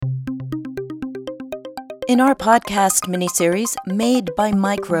In our podcast miniseries, Made by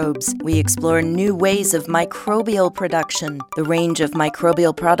Microbes, we explore new ways of microbial production. The range of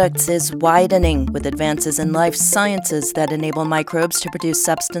microbial products is widening, with advances in life sciences that enable microbes to produce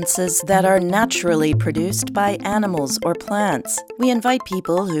substances that are naturally produced by animals or plants. We invite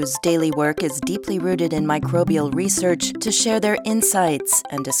people whose daily work is deeply rooted in microbial research to share their insights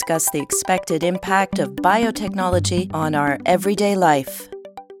and discuss the expected impact of biotechnology on our everyday life.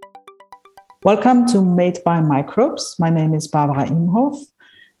 Welcome to Made by Microbes. My name is Barbara Imhoff,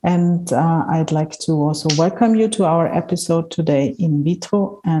 and I'd like to also welcome you to our episode today, In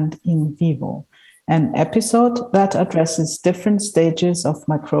Vitro and In Vivo, an episode that addresses different stages of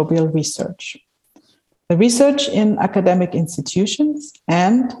microbial research. The research in academic institutions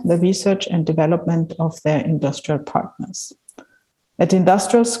and the research and development of their industrial partners. At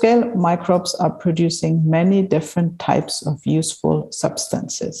industrial scale, microbes are producing many different types of useful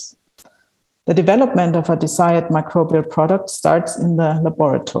substances. The development of a desired microbial product starts in the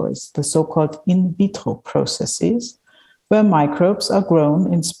laboratories, the so-called in vitro processes, where microbes are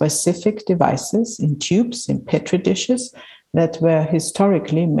grown in specific devices, in tubes, in petri dishes that were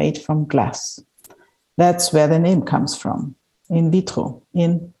historically made from glass. That's where the name comes from, in vitro,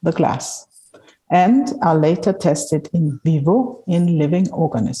 in the glass, and are later tested in vivo, in living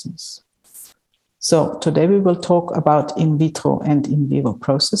organisms. So today we will talk about in vitro and in vivo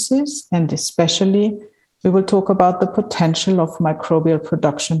processes, and especially we will talk about the potential of microbial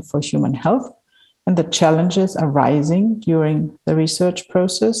production for human health and the challenges arising during the research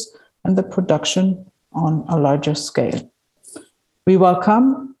process and the production on a larger scale. We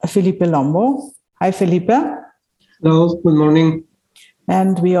welcome Felipe Lombó. Hi, Felipe. Hello, good morning.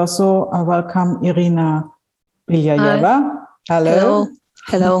 And we also welcome Iryna Biliaeva. Hello.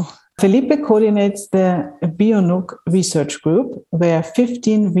 Hello. Felipe coordinates the BIONUC research group, where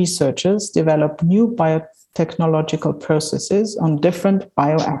 15 researchers develop new biotechnological processes on different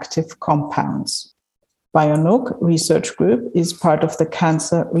bioactive compounds. BIONUC research group is part of the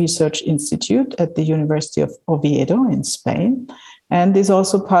Cancer Research Institute at the University of Oviedo in Spain, and is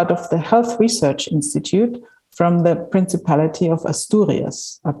also part of the Health Research Institute from the Principality of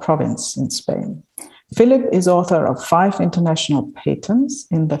Asturias, a province in Spain. Philip is author of 5 international patents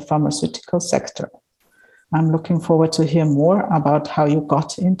in the pharmaceutical sector. I'm looking forward to hear more about how you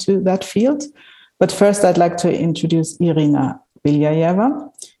got into that field. But first, I'd like to introduce Iryna Biliaeva.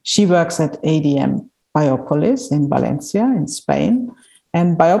 She works at ADM Biopolis in Valencia, in Spain.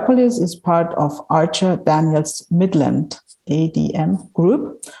 And Biopolis is part of Archer Daniels Midland ADM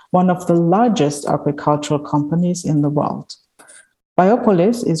Group, one of the largest agricultural companies in the world.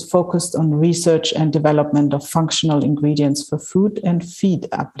 Biopolis is focused on research and development of functional ingredients for food and feed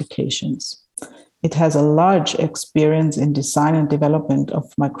applications. It has a large experience in design and development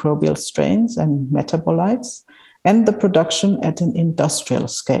of microbial strains and metabolites, and the production at an industrial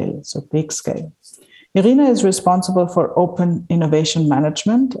scale, so big scale. Iryna is responsible for open innovation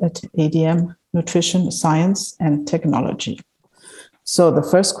management at ADM Nutrition, Science and Technology. So the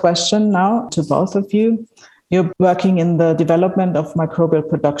first question now to both of you. You're working in the development of microbial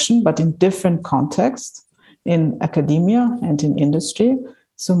production, but in different contexts, in academia and in industry.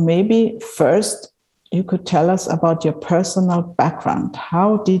 So maybe first you could tell us about your personal background.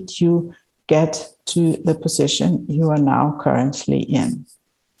 How did you get to the position you are now currently in?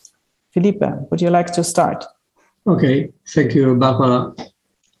 Felipe, would you like to start? Okay, thank you, Barbara.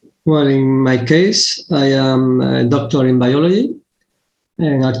 Well, in my case, I am a doctor in biology.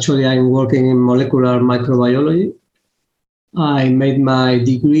 And actually, I'm working in molecular microbiology. I made my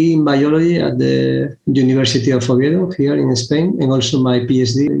degree in biology at the University of Oviedo here in Spain, and also my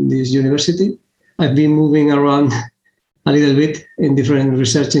PhD in this university. I've been moving around a little bit in different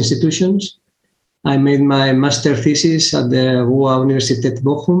research institutions. I made my master thesis at the Universität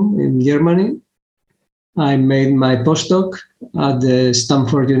Bochum in Germany. I made my postdoc at the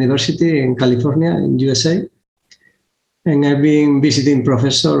Stanford University in California in USA. And I've been visiting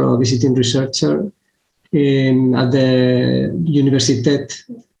professor or visiting researcher at the Universität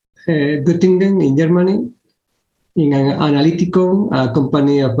Göttingen in Germany, in an Analyticon, a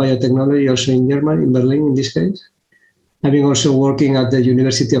company of biotechnology also in Germany, in Berlin in this case. I've been also working at the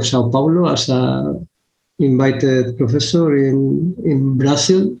University of Sao Paulo as an invited professor in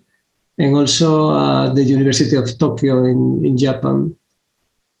Brazil, and also at the University of Tokyo in Japan.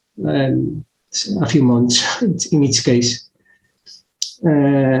 A few months in each case.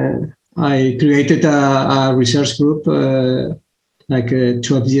 I created a research group 12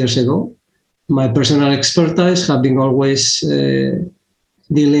 years ago. My personal expertise have been always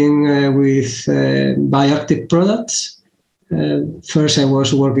dealing with bioactive products First, I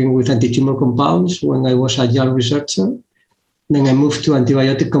was working with anti-tumor compounds when I was a young researcher. Then I moved to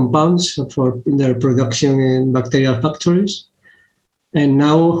antibiotic compounds for their production in bacterial factories. And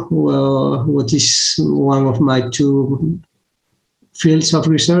now, what is one of my two fields of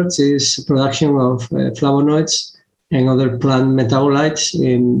research is production of flavonoids and other plant metabolites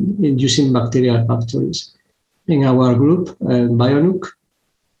in using bacterial factories. In our group, BIONUC,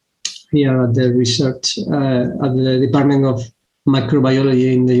 here at the research, at the Department of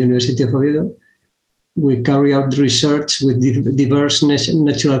Microbiology in the University of Oviedo, we carry out research with diverse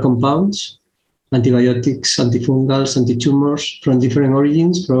natural compounds, antibiotics, antifungals, antitumors from different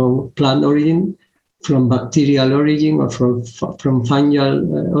origins, from plant origin, from bacterial origin, or from fungal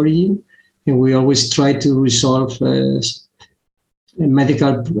origin. And we always try to resolve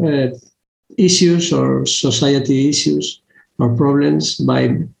medical issues or society issues or problems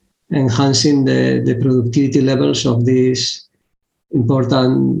by enhancing the productivity levels of these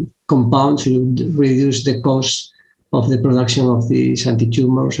important compounds to reduce the cost of the production of these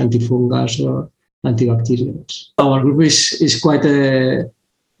antitumors, antifungals, or antibacterials. Our group is quite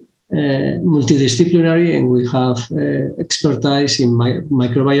multidisciplinary, and we have expertise in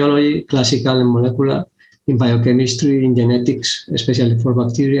microbiology, classical and molecular, in biochemistry, in genetics, especially for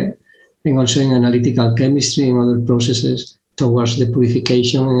bacteria, and also in analytical chemistry and other processes towards the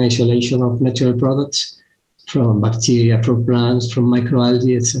purification and isolation of natural products from bacteria, from plants, from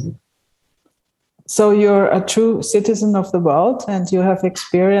microalgae, etc. So you're a true citizen of the world, and you have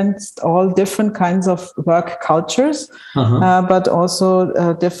experienced all different kinds of work cultures, but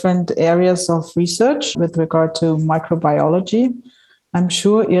also different areas of research with regard to microbiology. I'm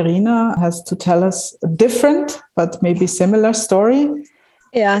sure Iryna has to tell us a different, but maybe similar story.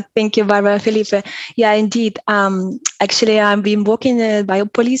 Yeah, thank you, Barbara, Felipe. Yeah, indeed. Actually, I've been working at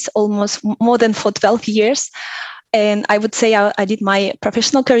Biopolis almost more than for 12 years. And I would say I did my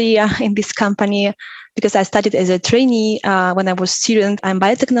professional career in this company because I studied as a trainee when I was a student. I'm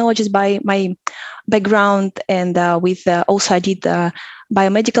biotechnologist by my background, and also I did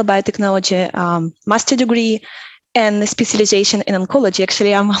biomedical biotechnology master degree and specialization in oncology.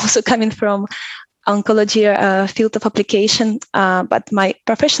 Actually, I'm also coming from oncology field of application, but my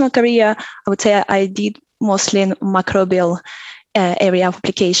professional career, I would say I did mostly in microbial area of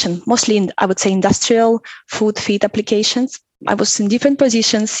application, mostly in, I would say, industrial food feed applications. I was in different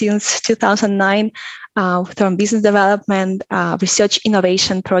positions since 2009, from business development, research,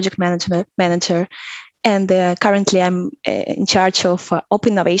 innovation, project management manager, and currently I'm in charge of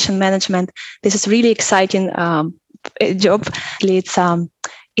open innovation management. This is really exciting job.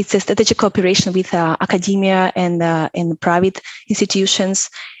 It's a strategic cooperation with academia and private institutions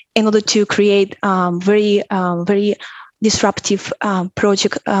in order to create very disruptive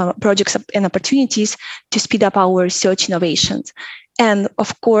projects and opportunities to speed up our research innovations. And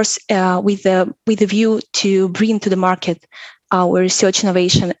of course, with the view to bring to the market our research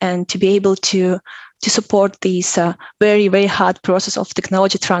innovation and to be able to support this very, very hard process of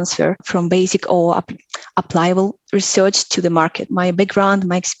technology transfer from basic or applicable research to the market. My background,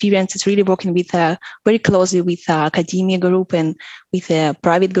 my experience is really working with very closely with academia group and with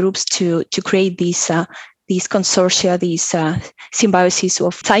private groups to create these consortia, these symbiosis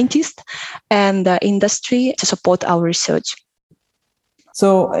of scientists and industry to support our research.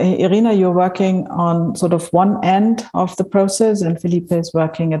 So, Iryna, you're working on sort of one end of the process, and Felipe is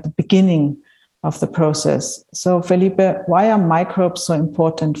working at the beginning of the process. So, Felipe, why are microbes so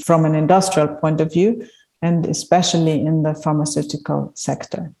important from an industrial point of view, and especially in the pharmaceutical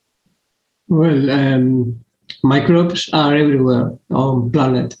sector? Well, microbes are everywhere on the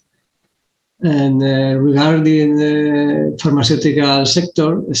planet. And regarding the pharmaceutical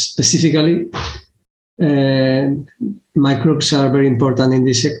sector specifically, microbes are very important in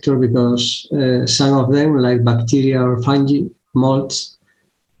this sector because some of them, like bacteria or fungi, molds,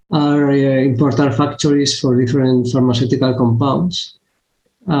 are important factories for different pharmaceutical compounds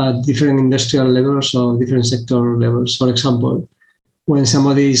at different industrial levels or different sector levels. For example, when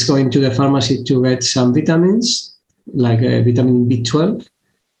somebody is going to the pharmacy to get some vitamins, like vitamin B12,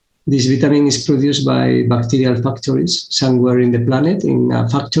 this vitamin is produced by bacterial factories somewhere in the planet, in a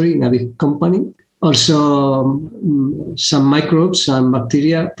factory, in a big company. Also, some microbes and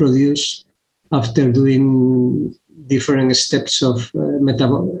bacteria produce, after doing different steps of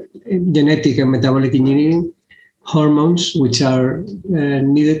genetic and metabolic engineering, hormones which are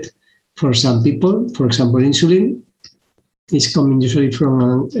needed for some people. For example, insulin is coming usually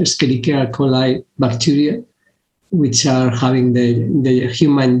from Escherichia coli bacteria, which are having the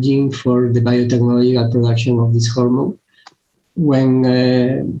human gene for the biotechnological production of this hormone.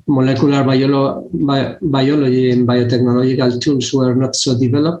 when molecular biology and biotechnological tools were not so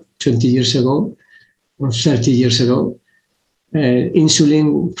developed 20 years ago or 30 years ago.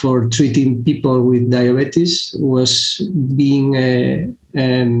 Insulin for treating people with diabetes was being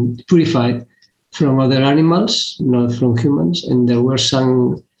purified from other animals, not from humans, and there were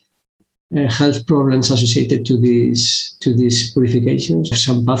some health problems associated to these purifications.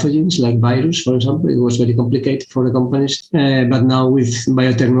 Some pathogens like virus, for example, it was very complicated for the companies. But now with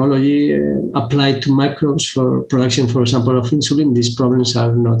biotechnology applied to microbes for production, for example, of insulin, these problems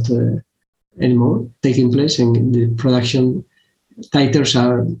are not anymore taking place, and the production titers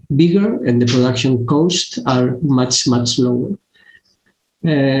are bigger and the production costs are much, much lower.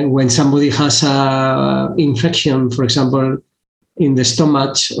 When somebody has an infection, for example, in the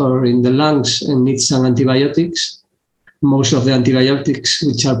stomach or in the lungs and needs some antibiotics, most of the antibiotics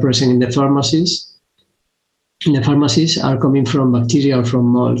which are present in the pharmacies are coming from bacteria or from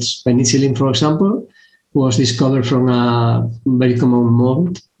molds. Penicillin, for example, was discovered from a very common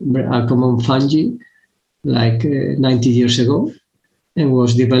mold, a common fungi, like 90 years ago, and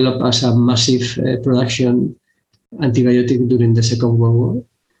was developed as a massive production antibiotic during the Second World War.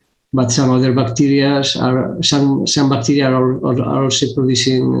 But some other bacteria are also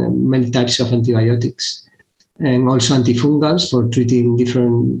producing many types of antibiotics, and also antifungals for treating a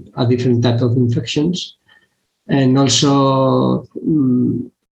different type of infections, and also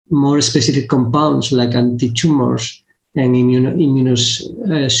more specific compounds like anti-tumors and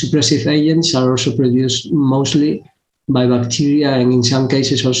immunosuppressive agents are also produced mostly by bacteria, and in some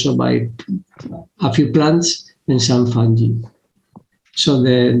cases also by a few plants and some fungi. So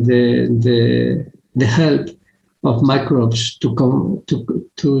the help of microbes to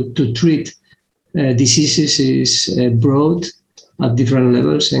treat diseases is broad at different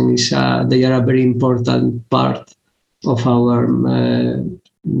levels, and they are a very important part of our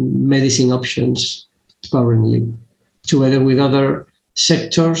medicine options currently, together with other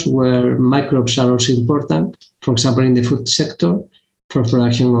sectors where microbes are also important. For example, in the food sector, for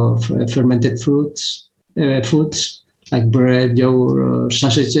production of fermented foods like bread, yogurt, or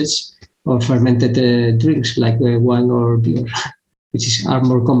sausages, or fermented drinks like wine or beer, which are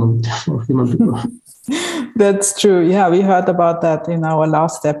more common for human people. That's true. Yeah, we heard about that in our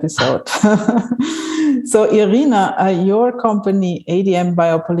last episode. So, Iryna, your company, ADM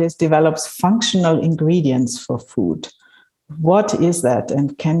Biopolis, develops functional ingredients for food. What is that?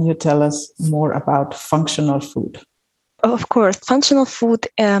 And can you tell us more about functional food? Of course, functional food.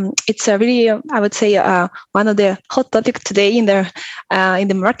 It's a really, I would say, one of the hot topics today in the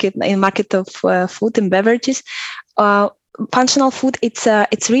market of food and beverages. Functional food.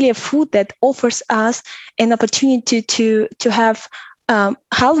 It's really a food that offers us an opportunity to have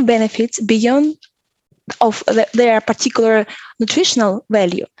health benefits beyond of their particular nutritional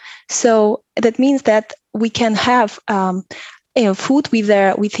value. So that means that we can have food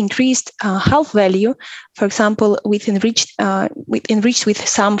with increased health value, for example, enriched with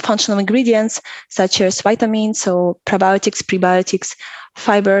some functional ingredients such as vitamins, so probiotics, prebiotics,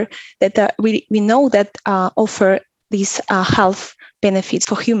 fiber, that we know that offer these health benefits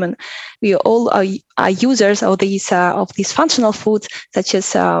for human. We all are users of these functional foods, such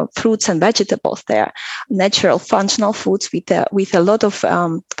as fruits and vegetables. They are natural functional foods with a lot of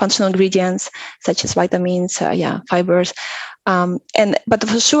functional ingredients, such as vitamins, fibers. But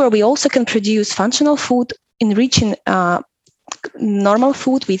for sure, we also can produce functional food enriching normal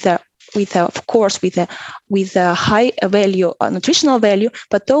food with a high value, nutritional value,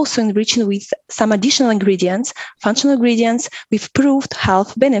 but also enriching with some additional ingredients, functional ingredients with proved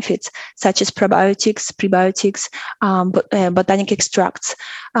health benefits, such as probiotics, prebiotics, botanic extracts,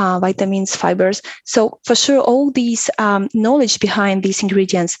 vitamins, fibers. So for sure, all these knowledge behind these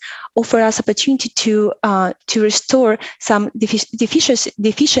ingredients offer us opportunity to restore some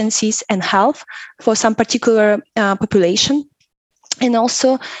deficiencies and health for some particular population, and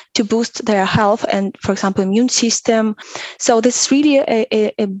also to boost their health and, for example, immune system. So this is really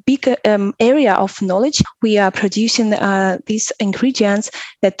a big area of knowledge. We are producing these ingredients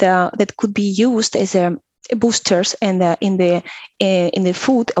that could be used as boosters in the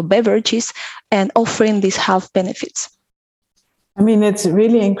food or beverages, and offering these health benefits. I mean, it's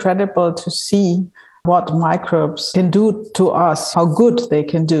really incredible to see what microbes can do to us, how good they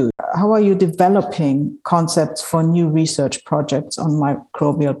can do. How are you developing concepts for new research projects on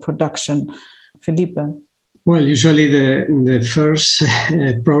microbial production? Felipe? Well, usually the first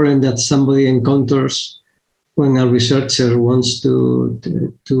problem that somebody encounters when a researcher wants to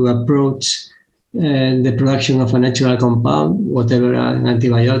approach the production of a natural compound, whatever, an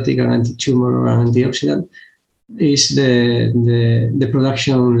antibiotic, an anti-tumor, or an antioxidant, is the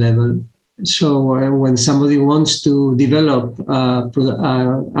production level. So when somebody wants to develop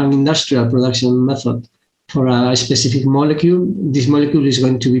an industrial production method for a specific molecule, this molecule is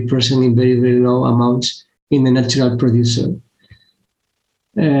going to be present in very, very low amounts in the natural producer.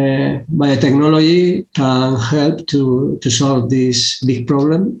 Biotechnology can help to solve this big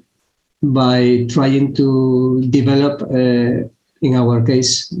problem by trying to develop, in our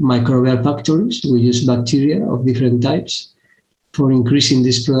case, microbial factories. We use bacteria of different types for increasing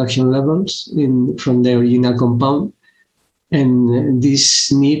these production levels from the original compound. And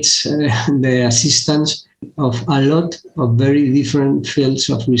this needs the assistance of a lot of very different fields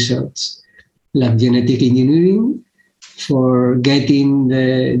of research, like genetic engineering, for getting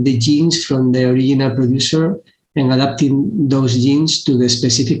the genes from the original producer and adapting those genes to the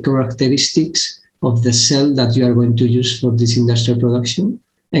specific characteristics of the cell that you are going to use for this industrial production.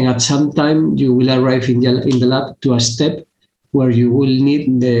 And at some time, you will arrive in the lab to a step where you will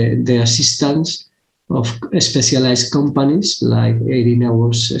need the assistance of specialized companies, like Iryna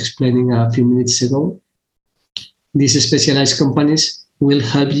was explaining a few minutes ago. These specialized companies will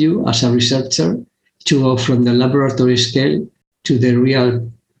help you as a researcher to go from the laboratory scale to the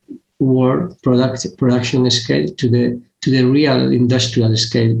real world production scale, to the real industrial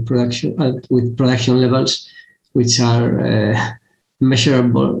scale production, with production levels which are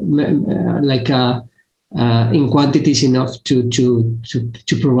measurable, in quantities enough to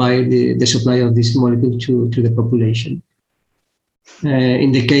provide the supply of this molecule to the population.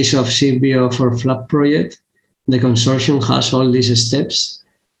 In the case of CBIO for FLAP project, the consortium has all these steps.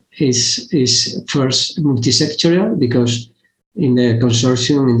 Is first multisectorial, because in the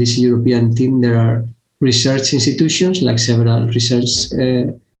consortium, in this European team, there are research institutions, like several research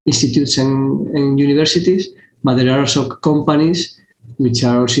institutes and universities, but there are also companies which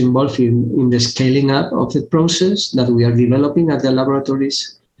are also involved in the scaling up of the process that we are developing at the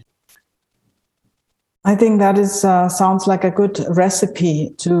laboratories. I think that sounds like a good recipe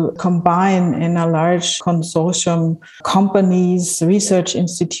to combine in a large consortium companies, research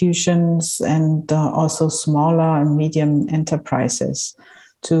institutions, and also smaller and medium enterprises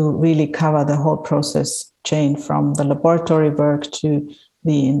to really cover the whole process chain from the laboratory work to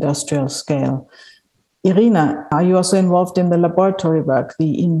the industrial scale. Iryna, are you also involved in the laboratory work,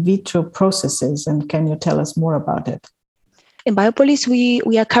 the in vitro processes, and can you tell us more about it? In Biopolis, we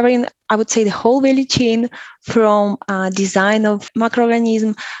are covering, I would say, the whole value chain from design of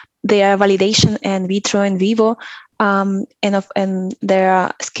microorganisms, their validation and vitro and vivo, and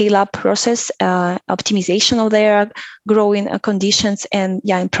their scale-up process, optimization of their growing conditions, and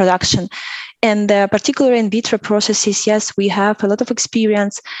in production. And particularly in vitro processes, yes, we have a lot of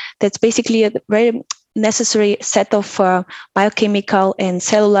experience. That's basically a very necessary set of biochemical and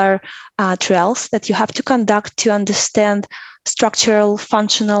cellular trials that you have to conduct to understand structural,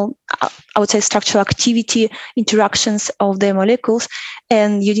 functional, I would say structural activity interactions of the molecules.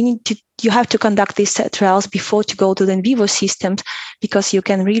 And you have to conduct these trials before to go to the in vivo systems, because you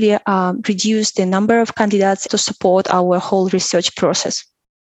can really reduce the number of candidates to support our whole research process.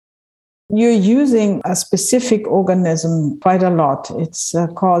 You're using a specific organism quite a lot. It's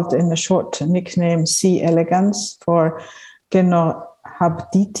called, in a short nickname, C. elegans, for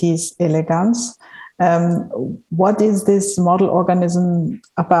Genohabditis elegans. What is this model organism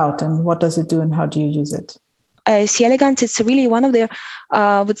about, and what does it do, and how do you use it? C. elegans, it's really one of the,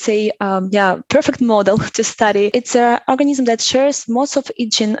 I would say, perfect model to study. It's an organism that shares most of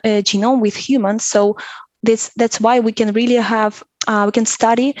its genome with humans. So that's why we can really have we can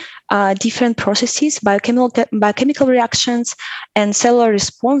study different processes, biochemical reactions, and cellular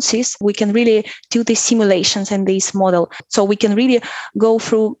responses. We can really do these simulations in this model. So we can really go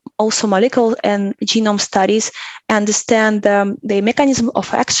through also molecular and genome studies, understand the mechanism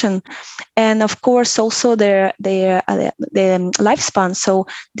of action, and of course also the lifespan. So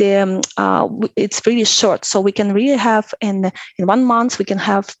it's really short. So we can really have in 1 month we can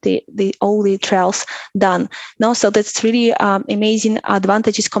have all the trials done. Now, so that's really amazing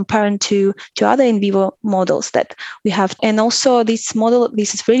advantages compared to other in vivo models that we have. And also this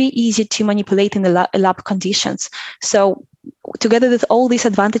is really easy to manipulate in the lab conditions. So together with all these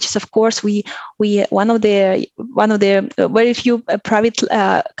advantages, of course, we one of the very few private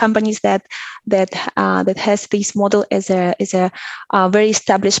companies that has this model as a very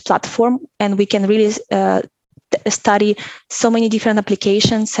established platform, and we can really study so many different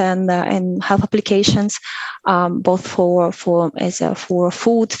applications and health applications, both for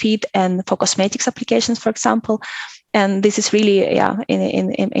food, feed, and for cosmetics applications, for example. And this is really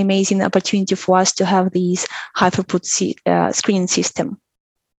an amazing opportunity for us to have these high throughput screening system.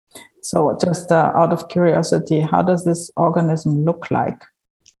 So just out of curiosity, how does this organism look like?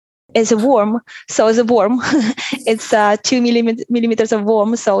 As a worm, it's 2 millimeters of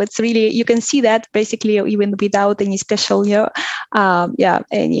worm. So it's really, you can see that basically even without any special,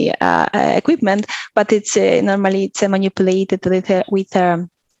 any equipment. But it's normally it's manipulated with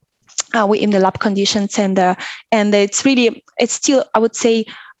in the lab conditions, and it's still, I would say,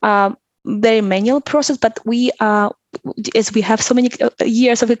 very manual process. But we as we have so many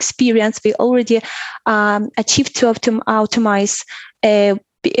years of experience, we already achieved to optimize a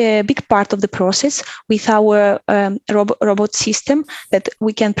big part of the process with our robot system, that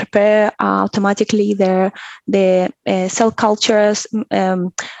we can prepare automatically the cell cultures,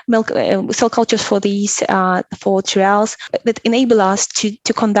 cell cultures for these for trials, that enable us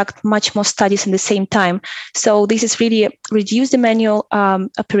to conduct much more studies in the same time. So this is really reduce the manual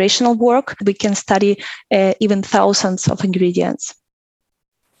operational work. We can study even thousands of ingredients.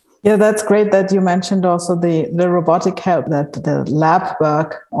 Yeah, that's great that you mentioned also the robotic help, that the lab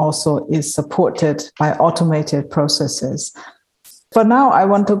work also is supported by automated processes. For now, I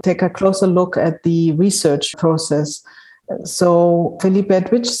want to take a closer look at the research process. So, Felipe,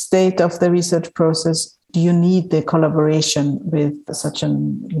 at which state of the research process do you need the collaboration with such a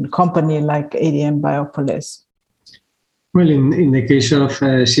company like ADM Biopolis? Well, in the case of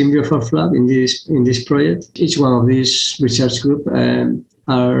Symbioform Lab, in this project, each one of these research groups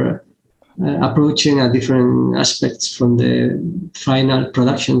are approaching different aspects from the final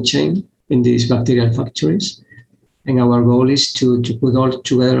production chain in these bacterial factories. And our goal is to put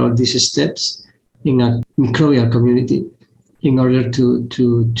all these steps in a microbial community in order to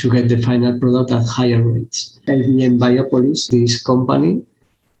get the final product at higher rates. ADM Biopolis, this company,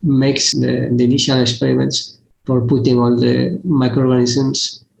 makes the initial experiments for putting all the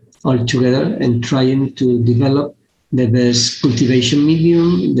microorganisms all together and trying to develop the best cultivation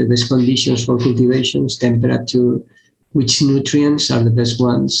medium, the best conditions for cultivations, temperature, which nutrients are the best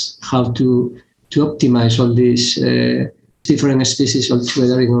ones, how to optimize all these different species all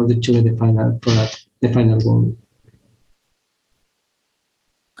together in order to get the final product, the final goal.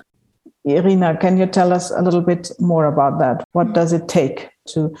 Iryna, can you tell us a little bit more about that? What does it take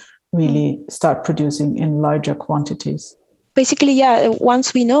to really start producing in larger quantities? Basically,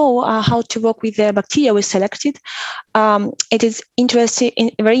 once we know how to work with the bacteria we selected, it is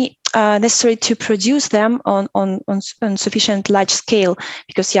very necessary to produce them on sufficient large scale,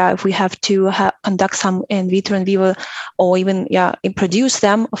 because if we have to conduct some in vitro and vivo, or even produce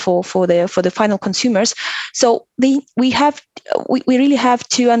them for the final consumers, so we really have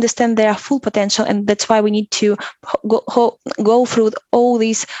to understand their full potential, and that's why we need to go through all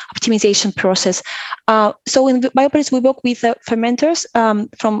this optimization process. So in Biopolis, we work with fermenters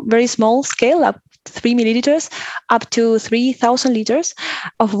from very small scale, up 3 milliliters up to 3,000 liters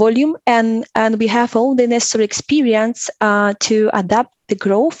of volume, and we have all the necessary experience to adapt the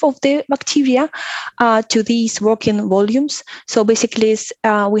growth of the bacteria to these working volumes. So basically,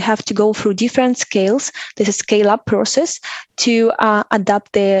 we have to go through different scales. There's a scale-up process to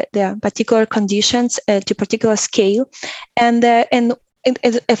adapt the particular conditions to particular scale, and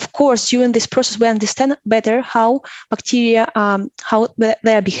of course, during this process, we understand better how bacteria, how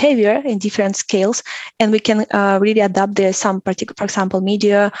their behavior in different scales, and we can really adapt some particular, for example,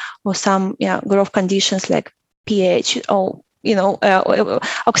 media or some growth conditions like pH or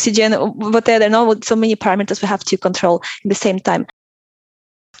oxygen, whatever. So many parameters we have to control at the same time.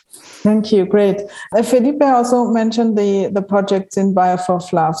 Thank you. Great. Felipe also mentioned the projects in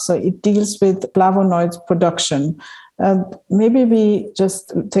Bioform Lab. So it deals with flavonoids production. Maybe we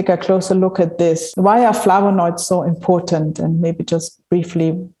just take a closer look at this. Why are flavonoids so important? And maybe just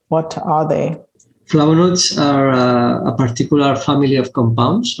briefly, what are they? Flavonoids are a particular family of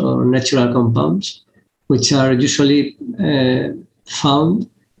compounds or natural compounds, which are usually found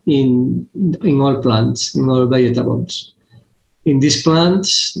in all plants, in all vegetables. In these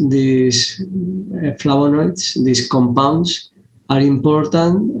plants, these flavonoids, these compounds, are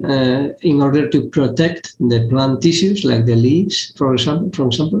important in order to protect the plant tissues, like the leaves, for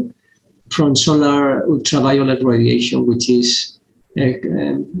example, from solar ultraviolet radiation, which is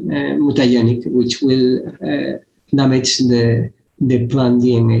mutagenic, which will damage the plant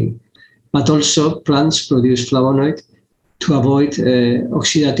DNA. But also, plants produce flavonoid to avoid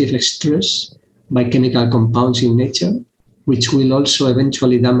oxidative stress by chemical compounds in nature, which will also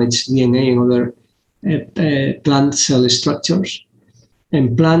eventually damage DNA and other plant cell structures.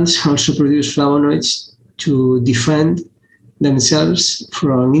 And plants also produce flavonoids to defend themselves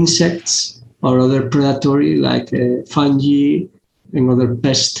from insects or other predatory like fungi and other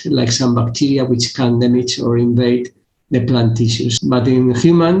pests like some bacteria which can damage or invade the plant tissues. But in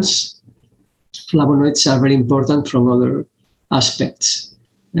humans, flavonoids are very important from other aspects.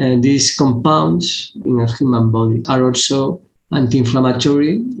 And these compounds in a human body are also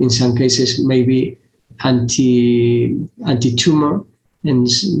anti-inflammatory, in some cases maybe anti-tumor, and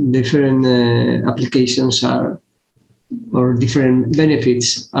different applications or different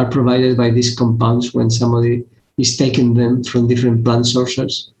benefits are provided by these compounds when somebody is taking them from different plant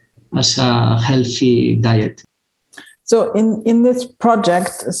sources as a healthy diet. So in this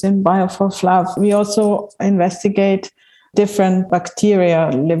project, SynBio4Flav, we also investigate different bacteria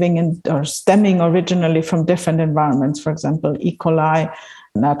living in or stemming originally from different environments. For example, E. coli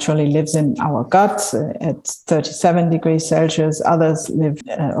naturally lives in our gut at 37 degrees Celsius. Others live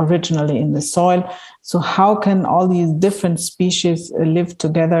originally in the soil. So how can all these different species live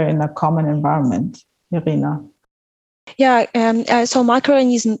together in a common environment? Iryna? Yeah, so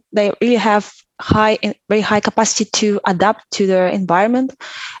microorganisms, they really have very high capacity to adapt to their environment,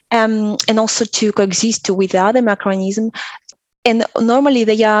 and also to coexist with other microorganisms. And normally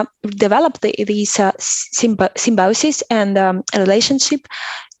they develop these symbiosis and a relationship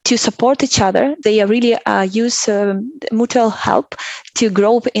to support each other. They really use mutual help to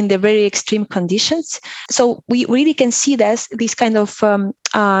grow in the very extreme conditions. So we really can see this kind of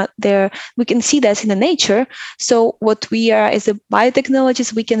we can see this in the nature. So what we are as a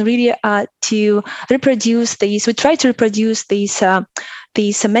biotechnologists, we can really to reproduce these. We try to reproduce these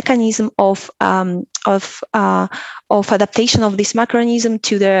mechanism of adaptation of this microorganism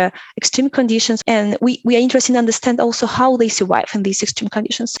to the extreme conditions, and we are interested in understand also how they survive in these extreme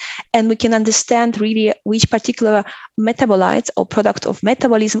conditions, and we can understand really which particular metabolites or product of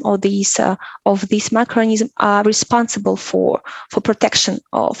metabolism of these microorganisms are responsible for protection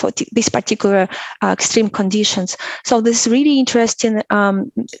or for these particular extreme conditions. So this is really interesting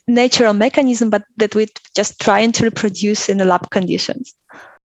natural mechanism, but that we're just trying to reproduce in the lab conditions.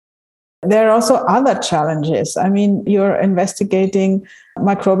 There are also other challenges. I mean, you're investigating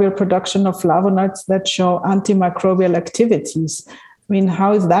microbial production of flavonoids that show antimicrobial activities. I mean,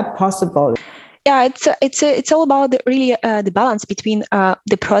 how is that possible? Yeah, it's all about the balance between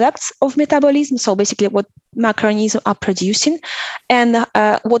the products of metabolism, so basically what microorganisms are producing, and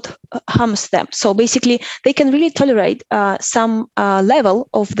what harms them. So basically, they can really tolerate some level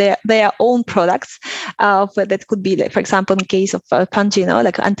of their own products. That could be, like, for example, in case of fungi,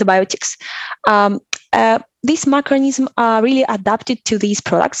 like antibiotics. These microorganisms are really adapted to these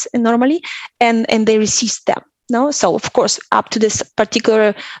products normally, and they resist them. No, so of course up to this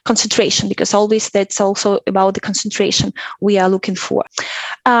particular concentration, because always that's also about the concentration we are looking for.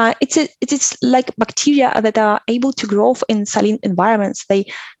 It's like bacteria that are able to grow in saline environments. They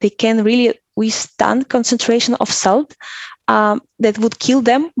can really withstand concentration of salt that would kill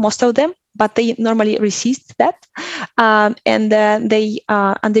them, most of them, but they normally resist that, and they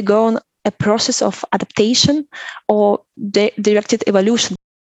undergo a process of adaptation or directed evolution.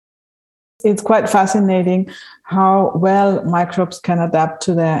 It's quite fascinating how well microbes can adapt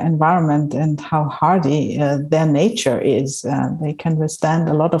to their environment and how hardy their nature is. They can withstand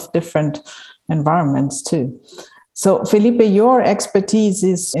a lot of different environments too. So, Felipe, your expertise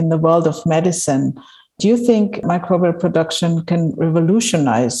is in the world of medicine. Do you think microbial production can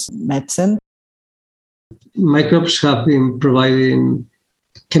revolutionize medicine? Microbes have been providing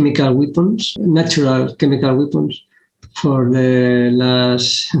chemical weapons, natural chemical weapons, for the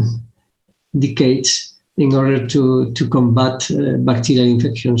last decades in order to combat bacterial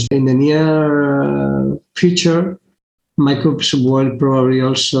infections. In the near future, microbes will probably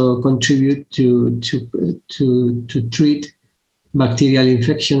also contribute to treat bacterial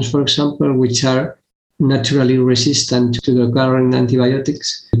infections, for example, which are naturally resistant to the current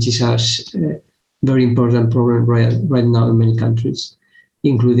antibiotics, which is a very important problem right now in many countries,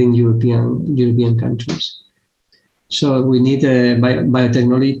 including European countries. So we need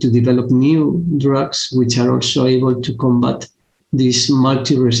biotechnology to develop new drugs which are also able to combat these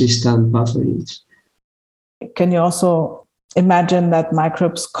multi-resistant pathogens. Can you also imagine that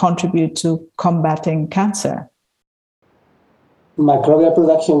microbes contribute to combating cancer? Microbial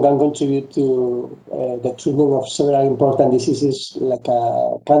production can contribute to the treatment of several important diseases like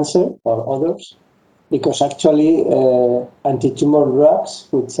cancer or others, because actually anti-tumor drugs,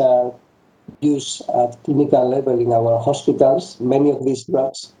 which are used at clinical level in our hospitals, many of these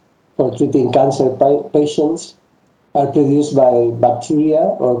drugs for treating cancer patients are produced by bacteria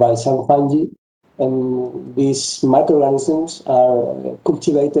or by some fungi, and these microorganisms are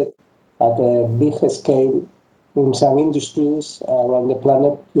cultivated at a big scale in some industries around the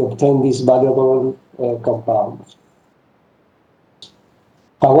planet to obtain these valuable compounds.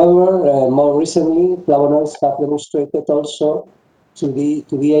 However, more recently, flavonoids have demonstrated also to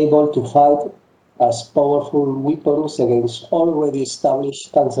be able to fight as powerful weapons against already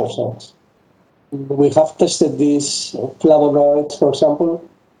established cancer cells. We have tested these flavonoids, for example,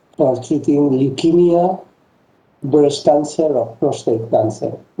 for treating leukemia, breast cancer, or prostate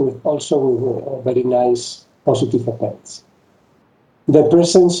cancer, with very nice positive effects. The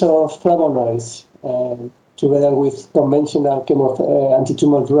presence of flavonoids, together with conventional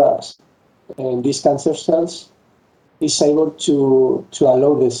anti-tumor drugs in these cancer cells, is able to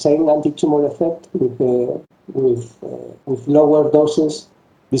allow the same anti-tumor effect with lower doses.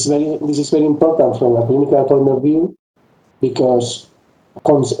 This is very important from a clinical point of view, because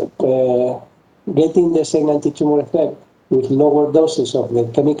getting the same anti-tumor effect with lower doses of the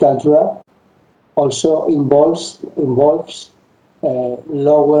chemical drug also involves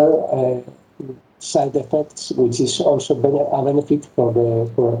lower side effects, which is also a benefit for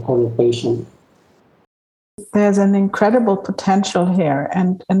the patient. There's an incredible potential here.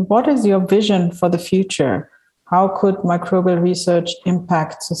 And what is your vision for the future? How could microbial research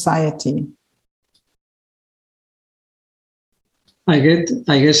impact society? I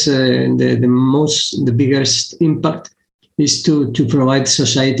guess the biggest impact is to provide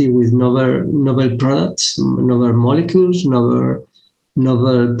society with novel products, novel molecules, novel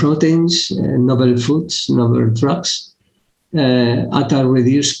proteins, novel foods, novel drugs at a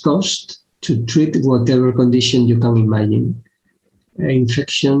reduced cost to treat whatever condition you can imagine.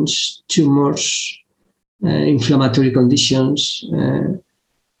 Infections, tumors, inflammatory conditions,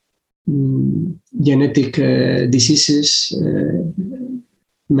 genetic diseases,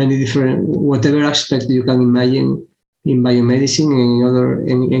 many different, whatever aspect you can imagine in biomedicine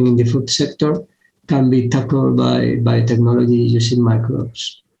and in the food sector can be tackled by technology using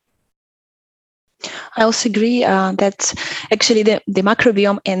microbes. I also agree that actually the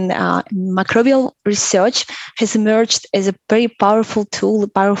microbiome and microbial research has emerged as a very powerful tool,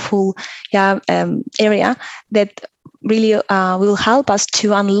 area that really will help us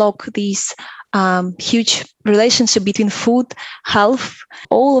to unlock these huge relationship between food, health,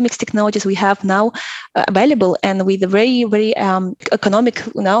 all mixed technologies we have now available, and with a very, very economic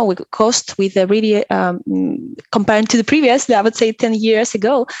now with cost, with a really compared to the previous, I would say 10 years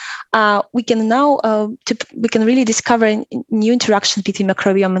ago, we can now we can really discover new interactions between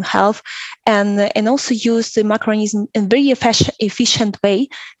microbiome and health, and also use the microorganisms in a very efficient way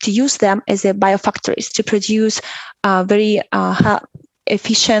to use them as a biofactories to produce very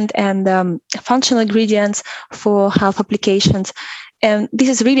efficient and functional ingredients for health applications. And this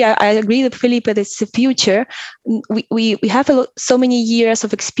is really, I agree with Felipe, that it's the future. We have so many years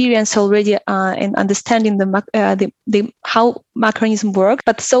of experience already in understanding how microorganisms work.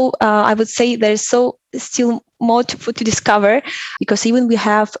 But so I would say there's still more to discover, because even we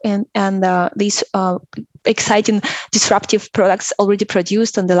have these exciting disruptive products already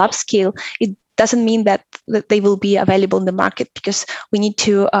produced on the lab scale, it doesn't mean that they will be available in the market, because we need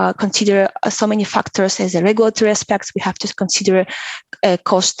to consider so many factors as a regulatory aspects. We have to consider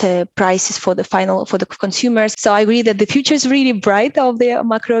cost prices for the consumers. So I agree that the future is really bright of the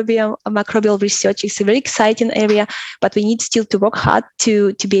microbial research. It's a very exciting area, but we need still to work hard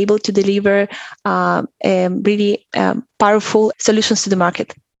to be able to deliver really powerful solutions to the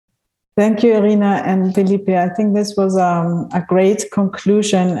market. Thank you, Iryna and Felipe. I think this was a great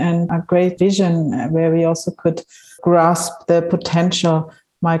conclusion and a great vision where we also could grasp the potential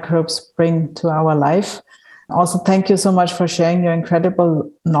microbes bring to our life. Also, thank you so much for sharing your incredible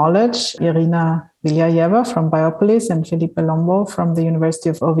knowledge, Iryna Biliaeva from Biopolis and Felipe Lombó from the University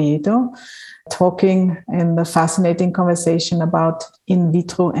of Oviedo, talking in the fascinating conversation about in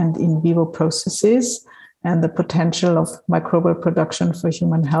vitro and in vivo processes and the potential of microbial production for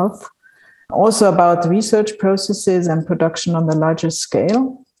human health. Also about research processes and production on the larger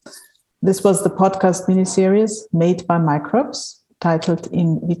scale. This was the podcast miniseries Made by Microbes, titled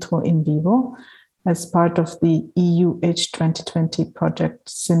In Vitro In Vivo, as part of the EUH 2020 project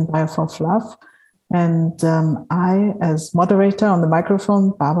SynBio for Fluff. And I, as moderator on the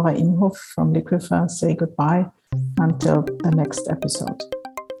microphone, Barbara Imhoff from Liquifer, say goodbye until the next episode.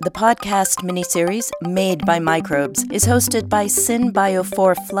 The podcast miniseries, Made by Microbes, is hosted by SynBio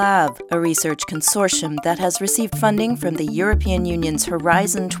for Flav, a research consortium that has received funding from the European Union's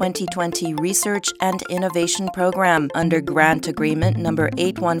Horizon 2020 Research and Innovation Programme under grant agreement number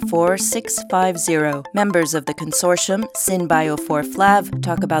 814650. Members of the consortium, SynBio for Flav,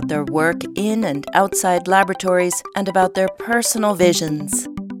 talk about their work in and outside laboratories and about their personal visions.